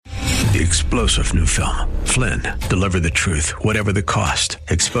The explosive new film, Flynn, deliver the truth, whatever the cost,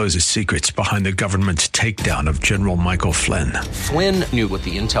 exposes secrets behind the government's takedown of General Michael Flynn. Flynn knew what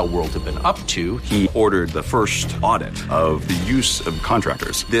the intel world had been up to. He ordered the first audit of the use of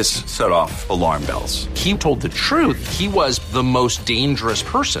contractors. This set off alarm bells. He told the truth. He was the most dangerous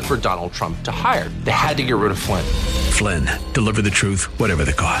person for Donald Trump to hire. They had to get rid of Flynn. Flynn, deliver the truth, whatever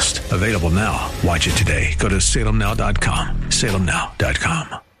the cost. Available now. Watch it today. Go to salemnow.com.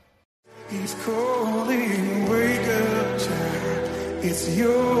 salemnow.com. He's calling, wake up, child. It's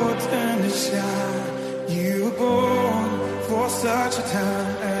your time to shine. You were born for such a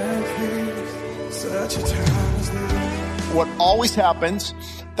time as this. Such a time as this. What always happens,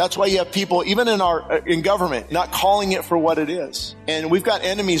 that's why you have people, even in government, not calling it for what it is. And we've got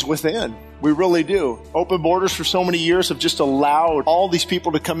enemies within. We really do. Open borders for so many years have just allowed all these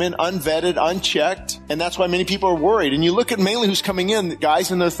people to come in unvetted, unchecked. And that's why many people are worried. And you look at mainly who's coming in, guys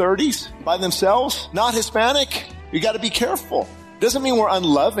in their 30s by themselves, not Hispanic. You got to be careful. Doesn't mean we're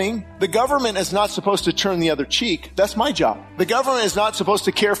unloving. The government is not supposed to turn the other cheek. That's my job. The government is not supposed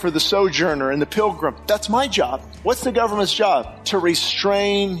to care for the sojourner and the pilgrim. That's my job. What's the government's job? To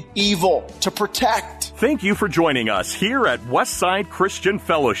restrain evil, to protect. Thank you for joining us here at Westside Christian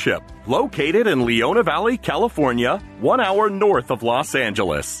Fellowship, located in Leona Valley, California, 1 hour north of Los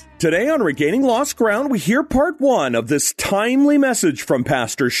Angeles. Today on Regaining Lost Ground, we hear part 1 of this timely message from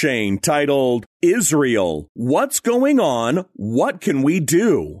Pastor Shane titled, Israel, What's Going On? What Can We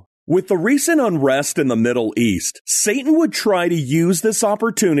Do? With the recent unrest in the Middle East, Satan would try to use this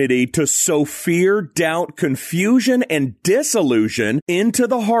opportunity to sow fear, doubt, confusion, and disillusion into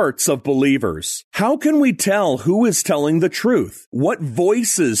the hearts of believers. How can we tell who is telling the truth? What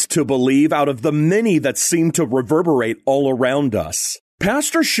voices to believe out of the many that seem to reverberate all around us?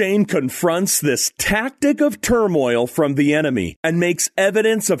 Pastor Shane confronts this tactic of turmoil from the enemy and makes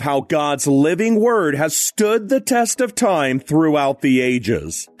evidence of how God's living word has stood the test of time throughout the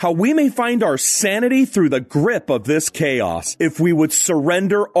ages. How we may find our sanity through the grip of this chaos if we would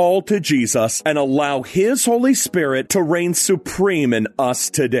surrender all to Jesus and allow His Holy Spirit to reign supreme in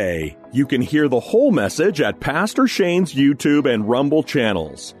us today. You can hear the whole message at Pastor Shane's YouTube and Rumble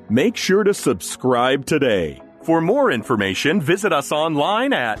channels. Make sure to subscribe today. For more information, visit us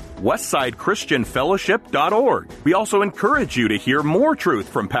online at westsidechristianfellowship.org. We also encourage you to hear more truth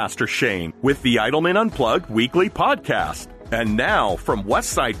from Pastor Shane with the Idleman Unplugged weekly podcast. And now, from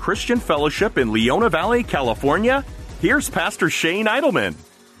Westside Christian Fellowship in Leona Valley, California, here's Pastor Shane Idleman.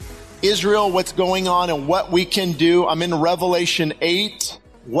 Israel, what's going on and what we can do. I'm in Revelation 8.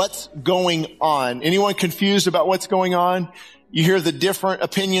 What's going on? Anyone confused about what's going on? You hear the different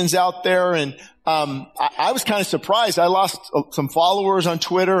opinions out there, and I was kind of surprised. I lost some followers on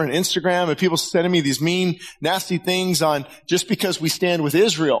Twitter and Instagram, and people sending me these mean, nasty things on just because we stand with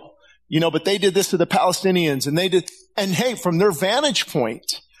Israel. You know, but they did this to the Palestinians, and hey, from their vantage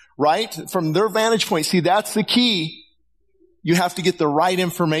point, right? From their vantage point, see, that's the key. You have to get the right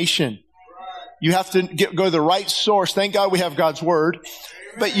information. You have to go to the right source. Thank God we have God's Word.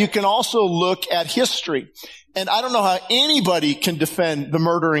 But you can also look at history. And I don't know how anybody can defend the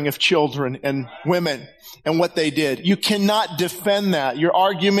murdering of children and women and what they did. You cannot defend that. Your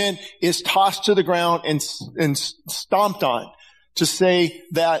argument is tossed to the ground and stomped on to say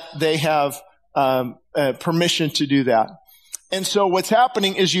that they have permission to do that. And so what's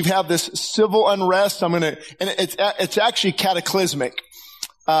happening is you have this civil unrest. And it's actually cataclysmic.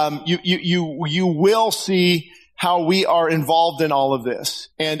 You will see how we are involved in all of this.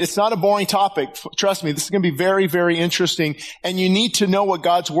 And it's not a boring topic. Trust me, this is going to be very, very interesting. And you need to know what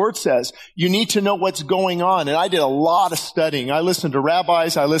God's Word says. You need to know what's going on. And I did a lot of studying. I listened to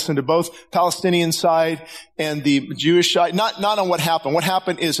rabbis. I listened to both Palestinian side and the Jewish side. Not on what happened. What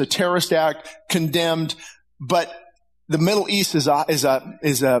happened is a terrorist act, condemned. But the Middle East is a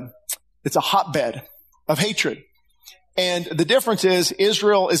hotbed of hatred. And the difference is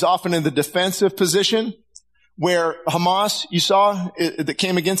Israel is often in the defensive position, where Hamas, you saw, that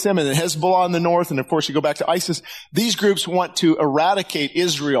came against them, and then Hezbollah in the north, and of course you go back to ISIS. These groups want to eradicate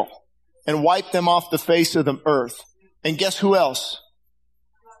Israel and wipe them off the face of the earth. And guess who else?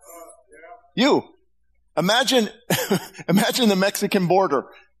 You. Imagine the Mexican border.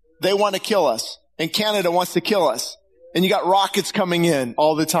 They want to kill us. And Canada wants to kill us. And you got rockets coming in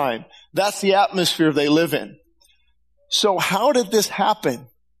all the time. That's the atmosphere they live in. So how did this happen?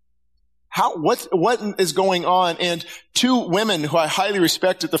 What is going on? And two women who I highly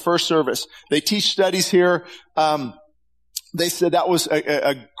respect at the first service, they teach studies here. They said that was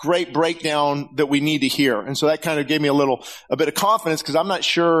a great breakdown that we need to hear. And so that kind of gave me a bit of confidence, because I'm not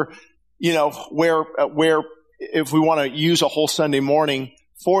sure, where if we want to use a whole Sunday morning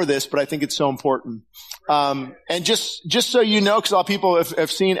for this, but I think it's so important. And just so you know, because a lot of people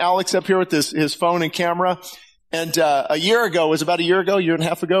have seen Alex up here with his phone and camera. And a year and a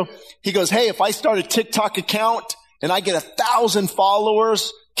half ago, he goes, hey, if I start a TikTok account and I get 1,000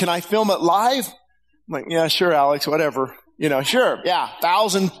 followers, can I film it live? I'm like, yeah, sure, Alex, whatever. Sure. Yeah.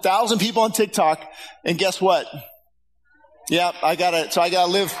 1,000 people on TikTok. And guess what? Yeah, I gotta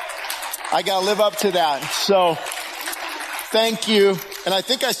live up to that. So thank you. And I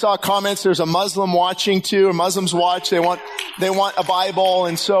think I saw comments. There's a Muslim watching too. Muslims watch. They want a Bible.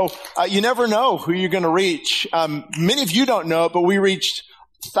 And so, you never know who you're going to reach. Many of you don't know it, but we reached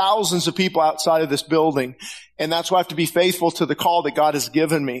thousands of people outside of this building. And that's why I have to be faithful to the call that God has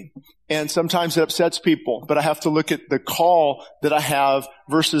given me. And sometimes it upsets people, but I have to look at the call that I have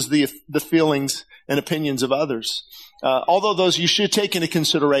versus the feelings and opinions of others. Although those you should take into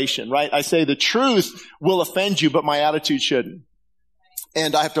consideration, right? I say the truth will offend you, but my attitude shouldn't.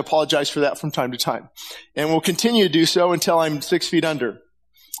 And I have to apologize for that from time to time. And we'll continue to do so until I'm 6 feet under.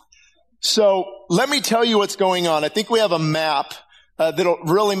 So let me tell you what's going on. I think we have a map that'll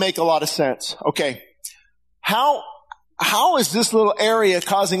really make a lot of sense. Okay. How is this little area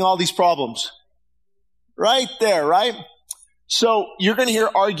causing all these problems? Right there, right? So you're going to hear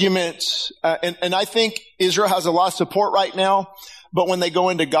arguments, and I think Israel has a lot of support right now, but when they go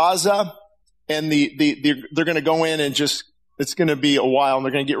into Gaza and they're going to go in and it's going to be a while, and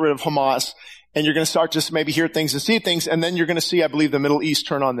they're going to get rid of Hamas, and you're going to start just maybe hear things and see things, and then you're going to see, I believe, the Middle East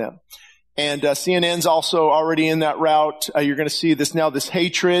turn on them. And CNN's also already in that route. You're going to see this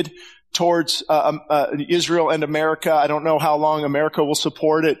hatred towards Israel and America. I don't know how long America will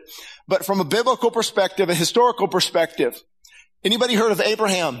support it. But from a biblical perspective, a historical perspective, anybody heard of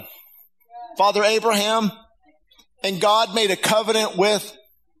Abraham? Father Abraham? And God made a covenant with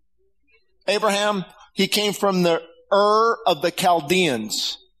Abraham. He came from the Ur of the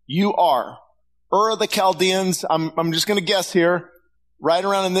Chaldeans. Ur of the Chaldeans. I'm just going to guess here, right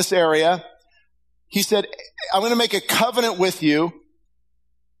around in this area. He said, I'm going to make a covenant with you.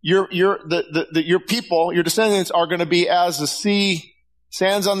 Your people, your descendants are going to be as the sea,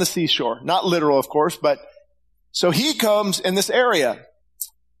 sands on the seashore. Not literal, of course, but so he comes in this area.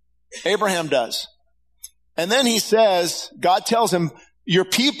 Abraham does. And then he says, God tells him, your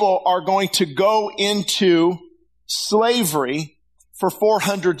people are going to go into slavery for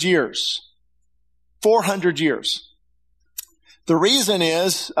 400 years. 400 years. The reason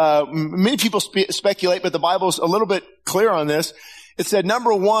is, many people speculate, but the Bible is a little bit clear on this. It said,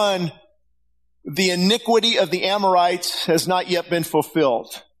 number one, the iniquity of the Amorites has not yet been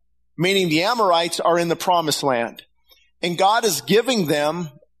fulfilled. Meaning the Amorites are in the promised land. And God is giving them,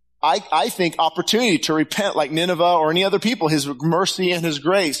 I think, opportunity to repent like Nineveh or any other people, His mercy and His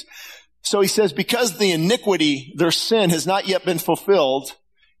grace. So He says, because the iniquity, their sin has not yet been fulfilled,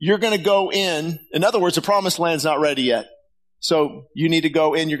 you're going to go in. In other words, the promised land's not ready yet. So you need to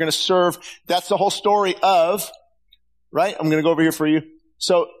go in. You're going to serve. That's the whole story of, right? I'm going to go over here for you.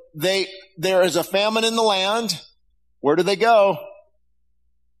 So there is a famine in the land. Where do they go?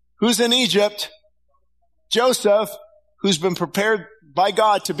 Who's in Egypt? Joseph, who's been prepared by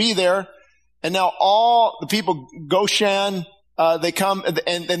God to be there. And now all the people, Goshen, they come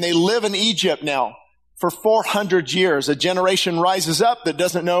and they live in Egypt now for 400 years. A generation rises up that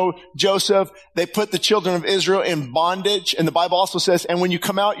doesn't know Joseph. They put the children of Israel in bondage. And the Bible also says, and when you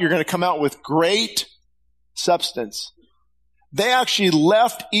come out, you're going to come out with great substance. They actually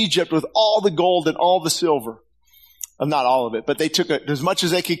left Egypt with all the gold and all the silver. Well, not all of it, but they took it as much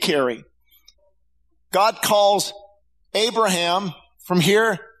as they could carry. God calls Abraham from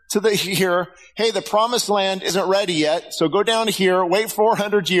here to here. Hey, the promised land isn't ready yet. So go down to here, wait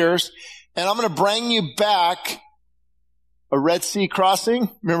 400 years, and I'm going to bring you back a Red Sea crossing.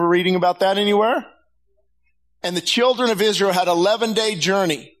 Remember reading about that anywhere? And the children of Israel had an 11-day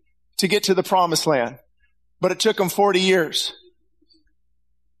journey to get to the promised land, but it took them 40 years.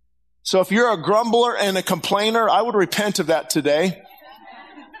 So if you're a grumbler and a complainer, I would repent of that today,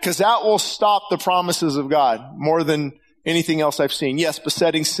 because that will stop the promises of God more than anything else I've seen. Yes,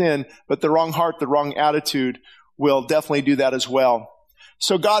 besetting sin, but the wrong heart, the wrong attitude will definitely do that as well.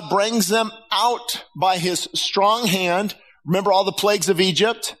 So God brings them out by His strong hand. Remember all the plagues of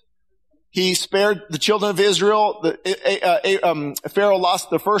Egypt? He spared the children of Israel. Pharaoh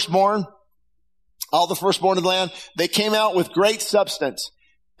lost the firstborn, all the firstborn of the land. They came out with great substance.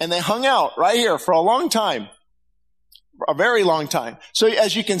 And they hung out right here for a long time. A very long time. So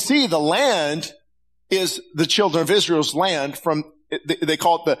as you can see, the land is the children of Israel's land. They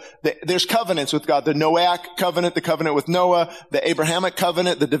call it there's covenants with God. The Noahic covenant, the covenant with Noah, the Abrahamic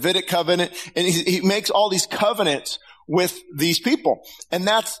covenant, the Davidic covenant. And he makes all these covenants with these people. And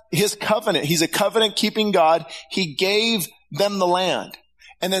that's his covenant. He's a covenant-keeping God. He gave them the land.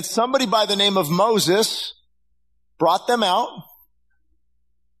 And then somebody by the name of Moses brought them out.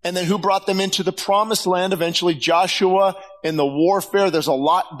 And then who brought them into the promised land? Eventually Joshua in the warfare. There's a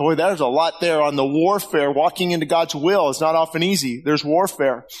lot there on the warfare. Walking into God's will is not often easy. There's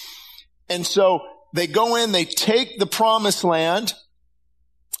warfare. And so they go in, they take the promised land,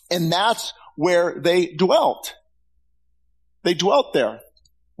 and that's where they dwelt. They dwelt there.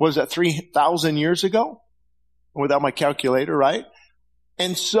 What was that, 3,000 years ago? Without my calculator, right?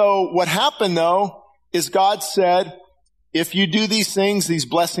 And so what happened though is God said, if you do these things, these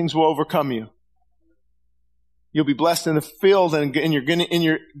blessings will overcome you. You'll be blessed in the field and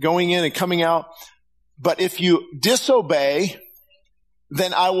you're going in and coming out. But if you disobey,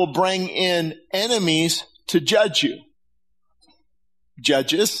 then I will bring in enemies to judge you.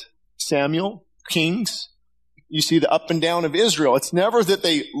 Judges, Samuel, Kings. You see the up and down of Israel. It's never that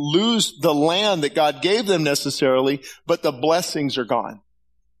they lose the land that God gave them necessarily, but the blessings are gone.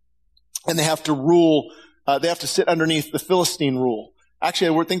 And they have to rule, they have to sit underneath the Philistine rule.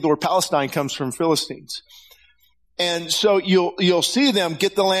 Actually, I think the word Palestine comes from Philistines. And so you'll see them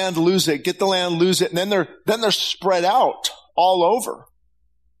get the land, lose it, get the land, lose it, and then they're spread out all over.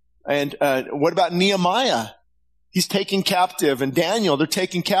 And what about Nehemiah? He's taken captive, and Daniel, they're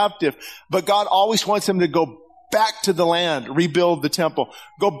taken captive. But God always wants them to go back to the land, rebuild the temple.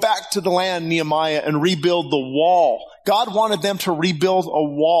 Go back to the land, Nehemiah, and rebuild the wall. God wanted them to rebuild a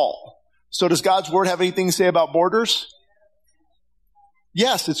wall. So does God's word have anything to say about borders?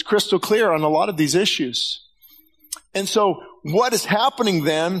 Yes, it's crystal clear on a lot of these issues. And so what is happening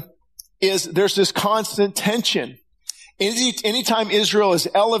then is there's this constant tension. Anytime Israel is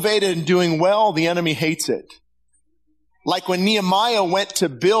elevated and doing well, the enemy hates it. Like when Nehemiah went to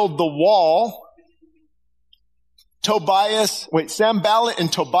build the wall, Sanballat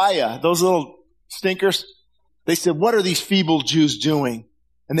and Tobiah, those little stinkers, they said, what are these feeble Jews doing?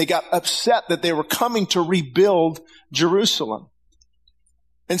 And they got upset that they were coming to rebuild Jerusalem.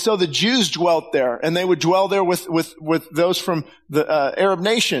 And so the Jews dwelt there, and they would dwell there with those from the Arab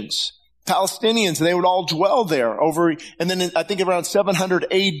nations. Palestinians, and they would all dwell there and then I think around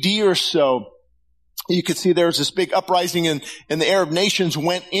 700 AD or so, you could see there was this big uprising and the Arab nations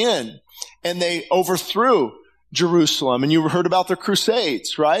went in and they overthrew Jerusalem. And you heard about their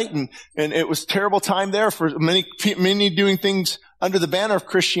crusades, right? And it was a terrible time there for many doing things under the banner of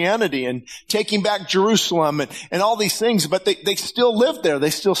Christianity and taking back Jerusalem and all these things, but they still lived there. They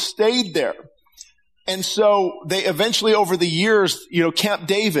still stayed there. And so they eventually, over the years, Camp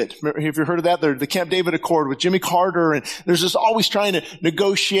David, have you heard of that? The Camp David Accord with Jimmy Carter, and there's just always trying to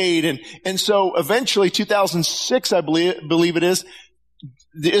negotiate. And so eventually, 2006, I believe it is,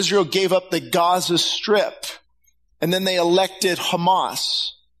 Israel gave up the Gaza Strip, and then they elected Hamas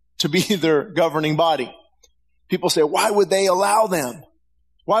to be their governing body. People say, why would they allow them?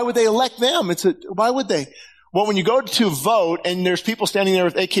 Why would they elect them? Why would they? Well, when you go to vote, and there's people standing there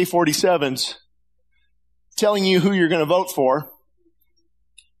with AK-47s, telling you who you're going to vote for.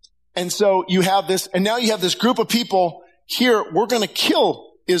 And so you have this, and now you have this group of people here, we're going to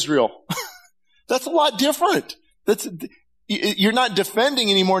kill Israel. That's a lot different. You're not defending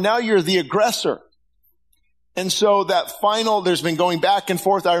anymore. Now you're the aggressor. And so there's been going back and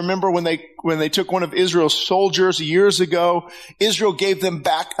forth. I remember when they took one of Israel's soldiers years ago, Israel gave them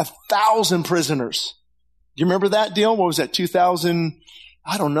back 1,000 prisoners. Do you remember that deal? What was that,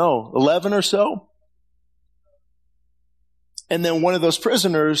 11 or so? And then one of those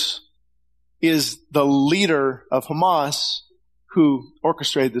prisoners is the leader of Hamas who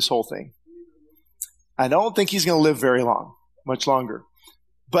orchestrated this whole thing. I don't think he's going to live much longer.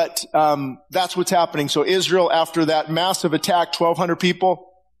 But that's what's happening. So Israel, after that massive attack, 1,200 people,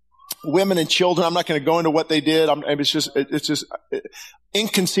 women and children, I'm not going to go into what they did. It's just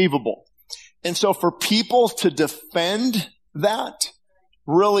inconceivable. And so for people to defend that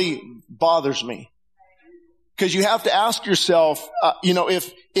really bothers me. Because you have to ask yourself,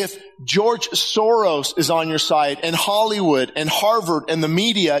 if George Soros is on your side and Hollywood and Harvard and the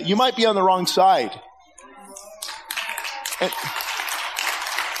media, you might be on the wrong side.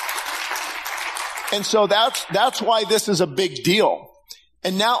 And so that's why this is a big deal.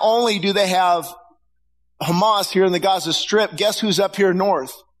 And not only do they have Hamas here in the Gaza Strip, guess who's up here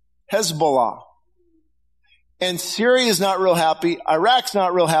north? Hezbollah. And Syria's not real happy. Iraq's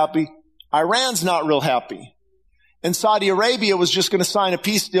not real happy. Iran's not real happy. And Saudi Arabia was just going to sign a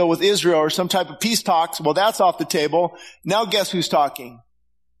peace deal with Israel or some type of peace talks. Well, that's off the table. Now guess who's talking?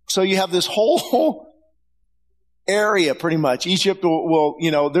 So you have this whole area, pretty much. Egypt will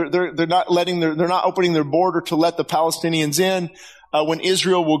they're not opening their border to let the Palestinians in. When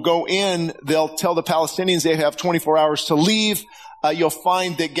Israel will go in, they'll tell the Palestinians they have 24 hours to leave. You'll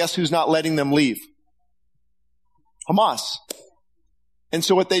find that guess who's not letting them leave? Hamas. And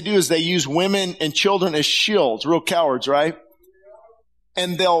so what they do is they use women and children as shields, real cowards, right?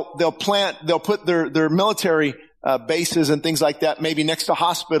 And they'll put their military bases and things like that maybe next to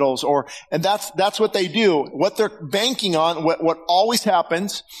hospitals, and that's what they do. What they're banking on, what always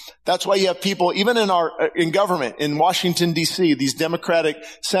happens. That's why you have people even in government in Washington D.C., these Democratic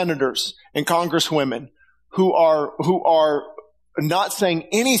senators and congresswomen who are not saying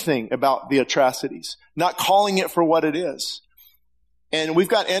anything about the atrocities, not calling it for what it is. And we've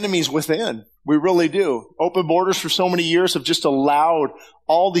got enemies within. We really do. Open borders for so many years have just allowed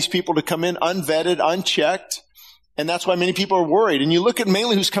all these people to come in unvetted, unchecked. And that's why many people are worried. And you look at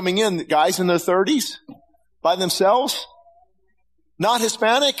mainly who's coming in, guys in their 30s by themselves, not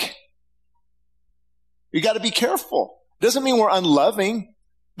Hispanic. You got to be careful. Doesn't mean we're unloving.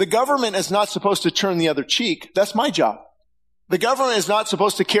 The government is not supposed to turn the other cheek. That's my job. The government is not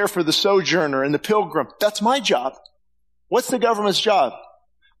supposed to care for the sojourner and the pilgrim. That's my job. What's the government's job?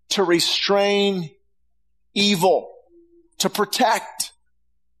 To restrain evil, to protect.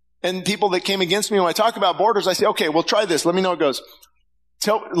 And people that came against me, when I talk about borders, I say, okay, we'll try this. Let me know how it goes.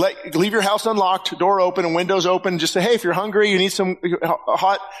 Leave your house unlocked, door open and windows open. Just say, hey, if you're hungry, you need some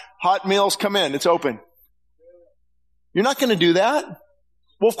hot meals, come in. It's open. You're not going to do that.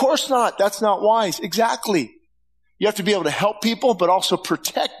 Well, of course not. That's not wise. Exactly. You have to be able to help people, but also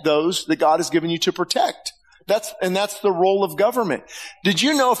protect those that God has given you to protect. That's the role of government. Did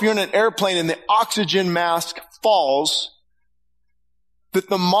you know if you're in an airplane and the oxygen mask falls, that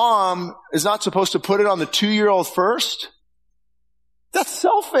the mom is not supposed to put it on the 2-year-old first? That's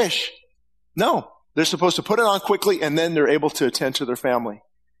selfish. No, they're supposed to put it on quickly and then they're able to attend to their family.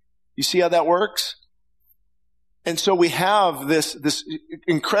 You see how that works? And so we have this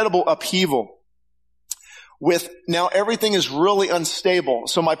incredible upheaval with now everything is really unstable.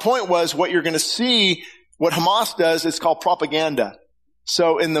 So my point was what you're going to see, what Hamas does, is called propaganda.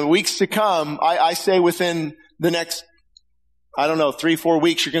 So in the weeks to come, I say within the next 3-4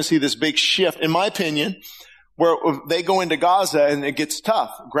 weeks, you're going to see this big shift, in my opinion, where they go into Gaza and it gets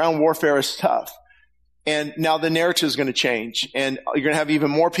tough. Ground warfare is tough. And now the narrative is going to change. And you're going to have even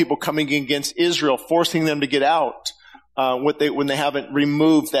more people coming against Israel, forcing them to get out when they haven't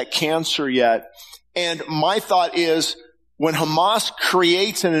removed that cancer yet. And my thought is when Hamas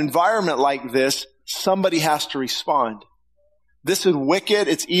creates an environment like this, somebody has to respond. This is wicked.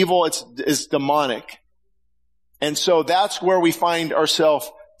 It's evil. It's demonic. And so that's where we find ourselves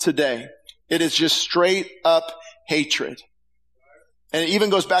today. It is just straight up hatred. And it even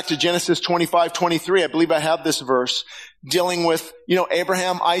goes back to Genesis 25:23. I believe I have this verse dealing with,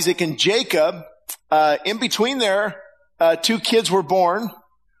 Abraham, Isaac, and Jacob. In between there, 2 kids were born.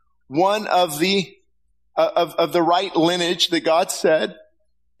 One of the right lineage that God said,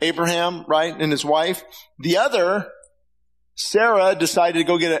 Abraham, right, and his wife. The other, Sarah, decided to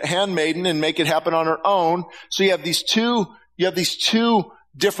go get a handmaiden and make it happen on her own. So you have these two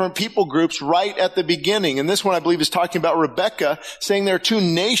different people groups right at the beginning. And this one, I believe, is talking about Rebecca, saying there are 2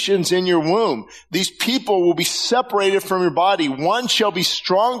 nations in your womb. These people will be separated from your body. One shall be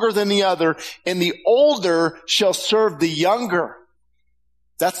stronger than the other, and the older shall serve the younger.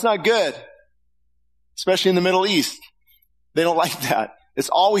 That's not good, especially in the Middle East. They don't like that. It's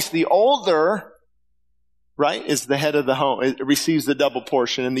always the older, right, is the head of the home. It receives the double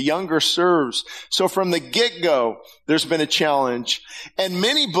portion, and the younger serves. So from the get-go, there's been a challenge. And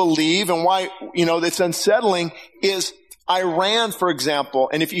many believe, and why, that's unsettling, is Iran, for example.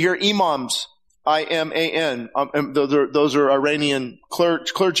 And if you hear imams, I-M-A-N, those are Iranian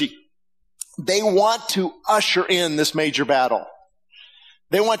clergy. They want to usher in this major battle.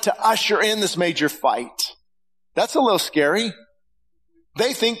 They want to usher in this major fight. That's a little scary.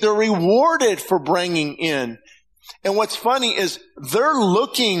 They think they're rewarded for bringing in. And what's funny is they're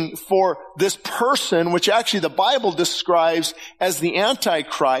looking for this person, which actually the Bible describes as the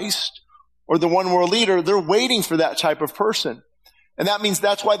Antichrist or the one world leader. They're waiting for that type of person. And that means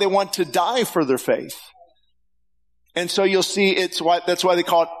that's why they want to die for their faith. And so you'll see that's why they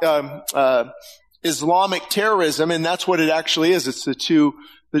call it Islamic terrorism, and that's what it actually is. It's the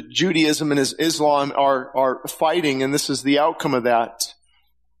Judaism and Islam are fighting, and this is the outcome of that.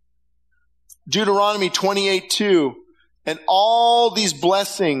 Deuteronomy 28:2, and all these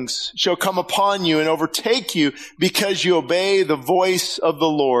blessings shall come upon you and overtake you because you obey the voice of the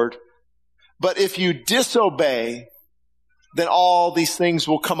Lord. But if you disobey, then all these things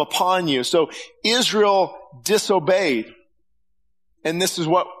will come upon you. So Israel disobeyed. And this is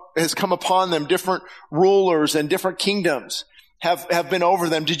what has come upon them. Different rulers and different kingdoms have been over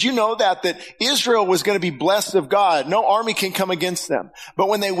them. Did you know that Israel was going to be blessed of God? No army can come against them. But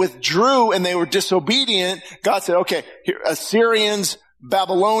when they withdrew and they were disobedient, God said, okay, here, Assyrians,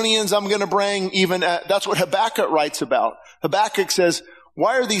 Babylonians, I'm going to bring even, that's what Habakkuk writes about. Habakkuk says,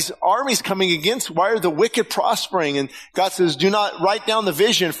 why are these armies coming against? Why are the wicked prospering? And God says, do not write down the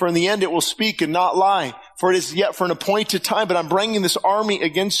vision, for in the end it will speak and not lie. For it is yet for an appointed time, but I'm bringing this army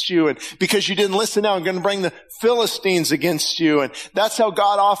against you. And because you didn't listen now, I'm going to bring the Philistines against you. And that's how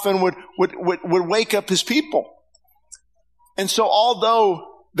God often would wake up his people. And so although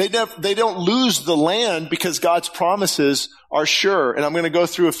they don't lose the land because God's promises are sure. And I'm going to go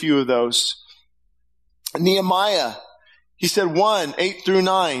through a few of those. Nehemiah. He said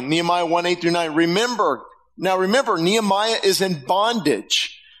 1:8-9, Nehemiah 1:8-9. Remember, Nehemiah is in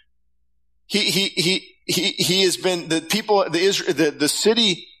bondage. He has been, the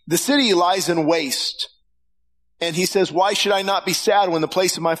city lies in waste. And he says, why should I not be sad when the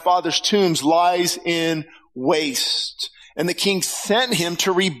place of my father's tombs lies in waste? And the king sent him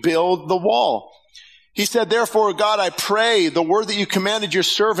to rebuild the wall. He said, therefore, God, I pray the word that you commanded your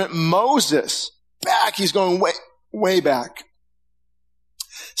servant Moses back. He's going way back,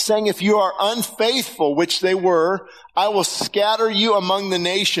 saying, if you are unfaithful, which they were, I will scatter you among the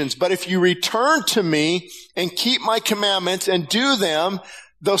nations. But if you return to me and keep my commandments and do them,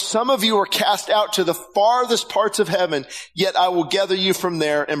 though some of you are cast out to the farthest parts of heaven, yet I will gather you from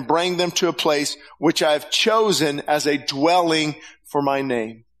there and bring them to a place which I have chosen as a dwelling for my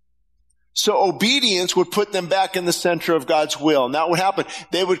name. So obedience would put them back in the center of God's will. And that would happen.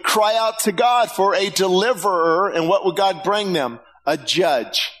 They would cry out to God for a deliverer. And what would God bring them? A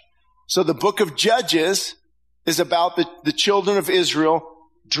judge. So the book of Judges is about the children of Israel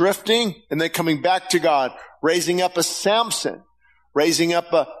drifting and then coming back to God, raising up a Samson, raising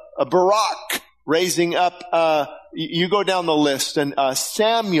up a Barak, raising up, you go down the list, and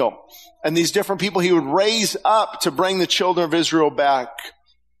Samuel, and these different people he would raise up to bring the children of Israel back.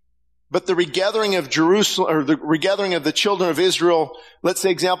 But the regathering of Jerusalem, or the regathering of the children of Israel, let's say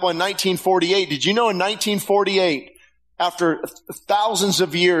example in 1948. Did you know in 1948, after thousands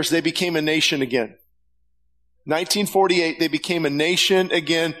of years, they became a nation again? 1948, they became a nation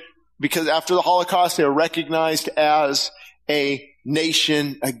again because after the Holocaust, they were recognized as a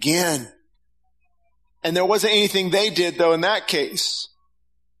nation again. And there wasn't anything they did, though, in that case.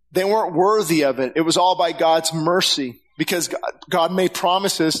 They weren't worthy of it. It was all by God's mercy. Because God made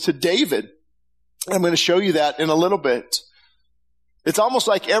promises to David. I'm going to show you that in a little bit. It's almost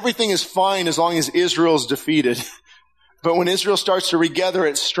like everything is fine as long as Israel is defeated. But when Israel starts to regather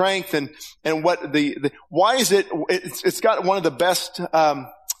its strength and what why is it's got one of the best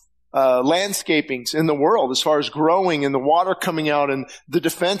landscapings in the world as far as growing and the water coming out and the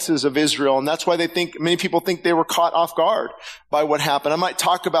defenses of Israel. And that's why many people think they were caught off guard by what happened. I might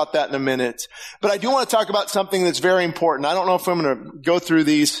talk about that in a minute. But I do want to talk about something that's very important. I don't know if I'm going to go through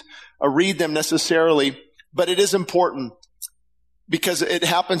these or read them necessarily, but it is important because it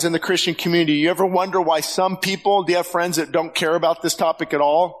happens in the Christian community. You ever wonder why some people, do you have friends that don't care about this topic at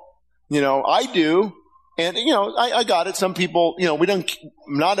all? I do. And, I got it. Some people,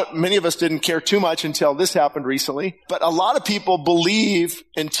 many of us didn't care too much until this happened recently. But a lot of people believe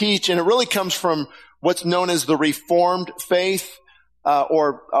and teach, and it really comes from what's known as the Reformed faith,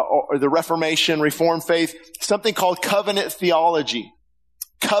 or the Reformation, Reformed faith, something called covenant theology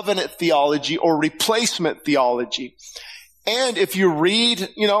or replacement theology. And if you read,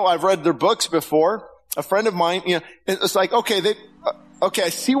 I've read their books before. A friend of mine, it's like, okay, I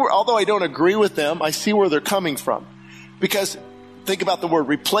see although I don't agree with them, I see where they're coming from. Because think about the word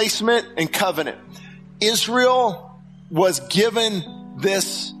replacement and covenant. Israel was given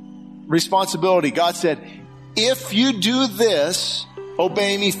this responsibility. God said, if you do this,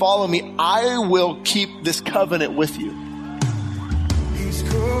 obey me, follow me, I will keep this covenant with you. He's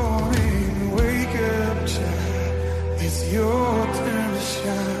calling, wake up, child. It's your turn to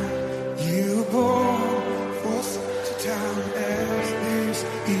shine. You were born for such a time as this.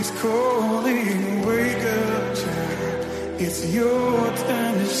 He's calling, wake up, child. It's your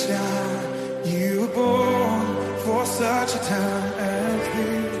turn to shine. You were born for such a time as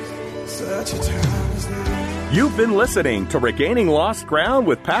this. Such a time as this. You've been listening to Regaining Lost Ground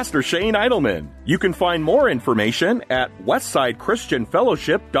with Pastor Shane Idleman. You can find more information at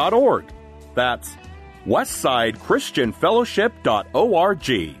westsidechristianfellowship.org. That's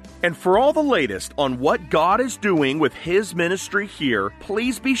westsidechristianfellowship.org. And for all the latest on what God is doing with His ministry here,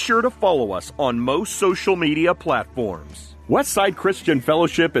 please be sure to follow us on most social media platforms. Westside Christian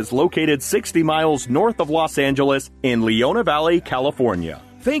Fellowship is located 60 miles north of Los Angeles in Leona Valley, California.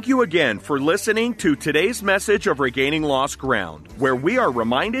 Thank you again for listening to today's message of Regaining Lost Ground, where we are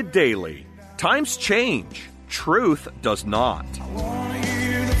reminded daily, times change, truth does not. I want to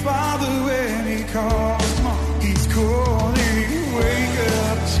hear the Father when He calls. He's calling. Wake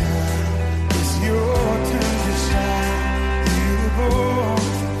up, child. It's your turn to shine. You were born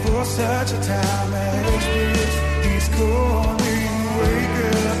for such a time as this. He's calling. Wake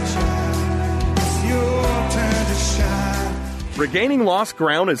up, child. It's your turn to shine. Regaining Lost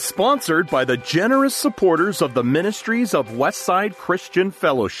Ground is sponsored by the generous supporters of the ministries of Westside Christian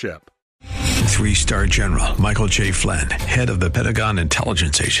Fellowship. 3-star General Michael J. Flynn, head of the Pentagon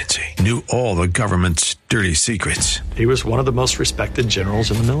Intelligence Agency, knew all the government's dirty secrets. He was one of the most respected generals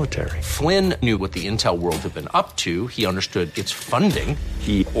in the military. Flynn knew what the intel world had been up to. He understood its funding.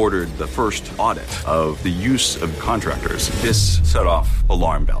 He ordered the first audit of the use of contractors. This set off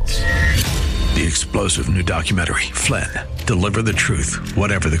alarm bells. The explosive new documentary, Flynn, Deliver the Truth,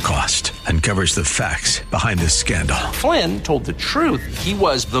 Whatever the Cost, uncovers the facts behind this scandal. Flynn told the truth. He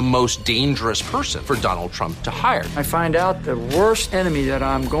was the most dangerous person for Donald Trump to hire. I find out the worst enemy that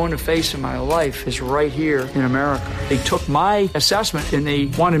I'm going to face in my life is right here in America. They took my assessment and they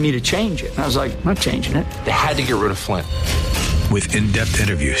wanted me to change it. And I was like, I'm not changing it. They had to get rid of Flynn. With in-depth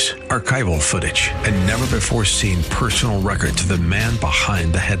interviews, archival footage, and never-before-seen personal records of the man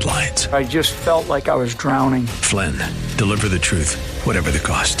behind the headlines. I just felt like I was drowning. Flynn, Deliver the Truth, Whatever the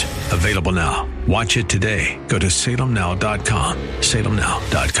Cost. Available now. Watch it today. Go to salemnow.com.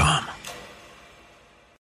 salemnow.com.